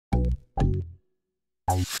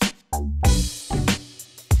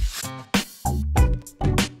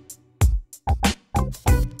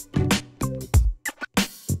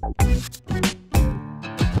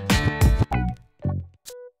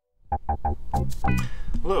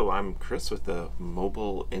Hello, I'm Chris with the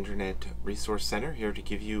Mobile Internet Resource Center, here to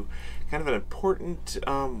give you kind of an important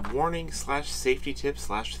warning slash safety tip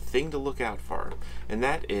slash thing to look out for. And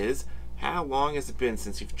that is, how long has it been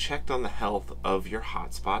since you've checked on the health of your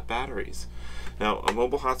hotspot batteries? Now,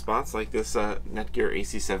 mobile hotspots like this Netgear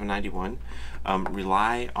AC791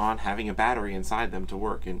 rely on having a battery inside them to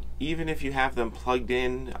work. And even if you have them plugged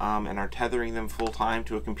in and are tethering them full time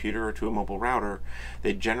to a computer or to a mobile router,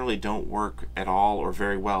 they generally don't work at all or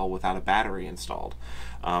very well without a battery installed.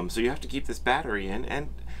 So you have to keep this battery in, and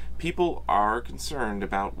people are concerned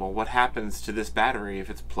about, well, what happens to this battery if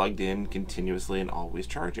it's plugged in continuously and always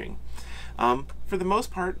charging? For the most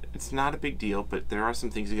part, it's not a big deal, but there are some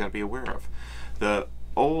things you got to be aware of. The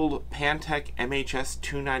old Pantech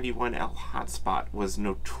MHS291L hotspot was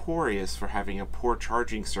notorious for having a poor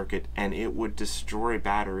charging circuit, and it would destroy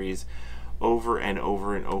batteries over and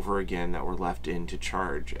over and over again that were left in to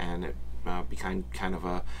charge, and it became kind of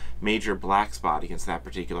a major black spot against that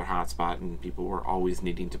particular hotspot, and people were always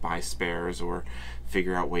needing to buy spares or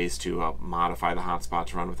figure out ways to modify the hotspot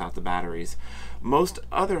to run without the batteries. Most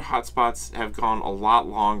other hotspots have gone a lot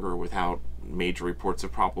longer without major reports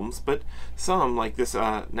of problems, but some, like this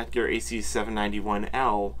Netgear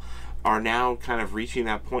AC791L, are now kind of reaching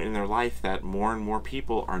that point in their life that more and more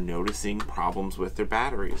people are noticing problems with their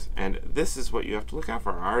batteries. And this is what you have to look out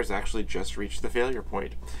for. Ours actually just reached the failure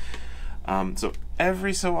point. So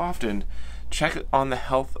every so often, check on the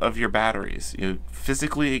health of your batteries. You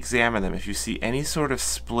physically examine them. If you see any sort of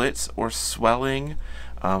splits or swelling,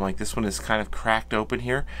 like this one is kind of cracked open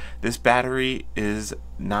here, this battery is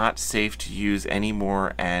not safe to use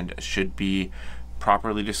anymore and should be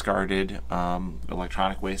properly discarded,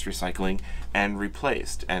 electronic waste recycling, and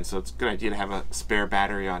replaced. And so it's a good idea to have a spare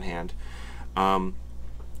battery on hand.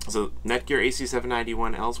 So Netgear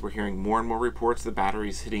AC791Ls, we're hearing more and more reports the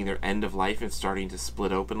batteries hitting their end of life and starting to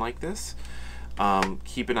split open like this.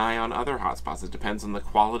 Keep an eye on other hotspots. It depends on the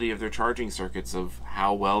quality of their charging circuits, of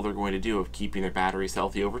how well they're going to do of keeping their batteries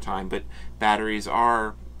healthy over time, but batteries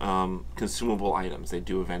are consumable items. They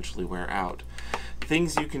do eventually wear out.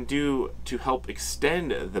 Things you can do to help extend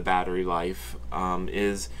the battery life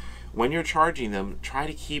is, when you're charging them, try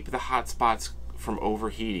to keep the hotspots from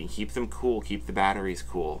overheating. Keep them cool, keep the batteries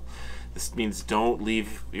cool. This means don't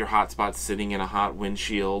leave your hotspot sitting in a hot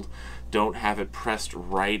windshield. Don't have it pressed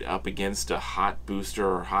right up against a hot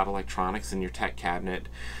booster or hot electronics in your tech cabinet.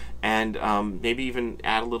 And maybe even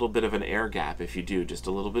add a little bit of an air gap if you do, just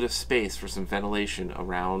a little bit of space for some ventilation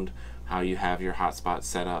around how you have your hotspot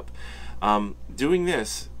set up. Doing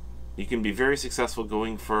this, you can be very successful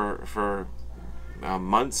going for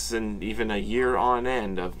months and even a year on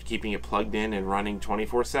end of keeping it plugged in and running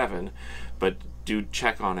 24/7, but do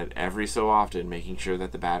check on it every so often, making sure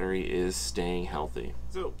that the battery is staying healthy.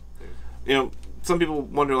 So, you know, some people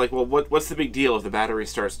wonder, like, well, what's the big deal if the battery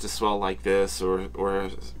starts to swell like this,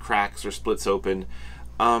 or cracks or splits open?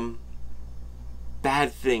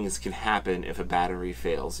 Bad things can happen if a battery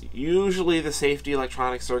fails. Usually the safety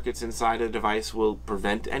electronic circuits inside a device will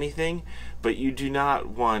prevent anything, but you do not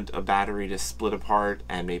want a battery to split apart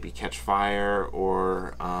and maybe catch fire,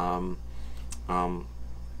 or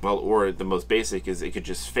well, or the most basic is it could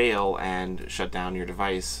just fail and shut down your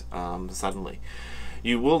device suddenly.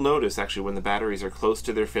 You will notice, actually, when the batteries are close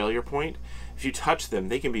to their failure point, if you touch them,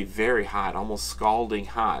 they can be very hot, almost scalding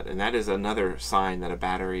hot, and that is another sign that a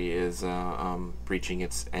battery is reaching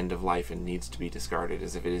its end of life and needs to be discarded,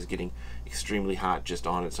 as if it is getting extremely hot just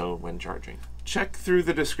on its own when charging. Check through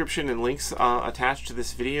the description and links attached to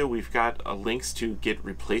this video. We've got links to get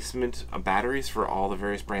replacement batteries for all the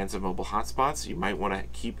various brands of mobile hotspots. You might want to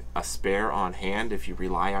keep a spare on hand if you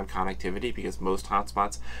rely on connectivity, because most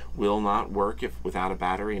hotspots will not work without a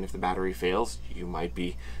battery, and if the battery fails, you might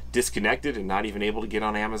be disconnected and not even able to get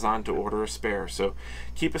on Amazon to order a spare. So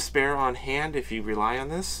keep a spare on hand if you rely on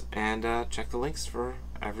this, and check the links for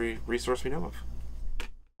every resource we know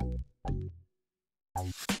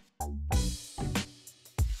of.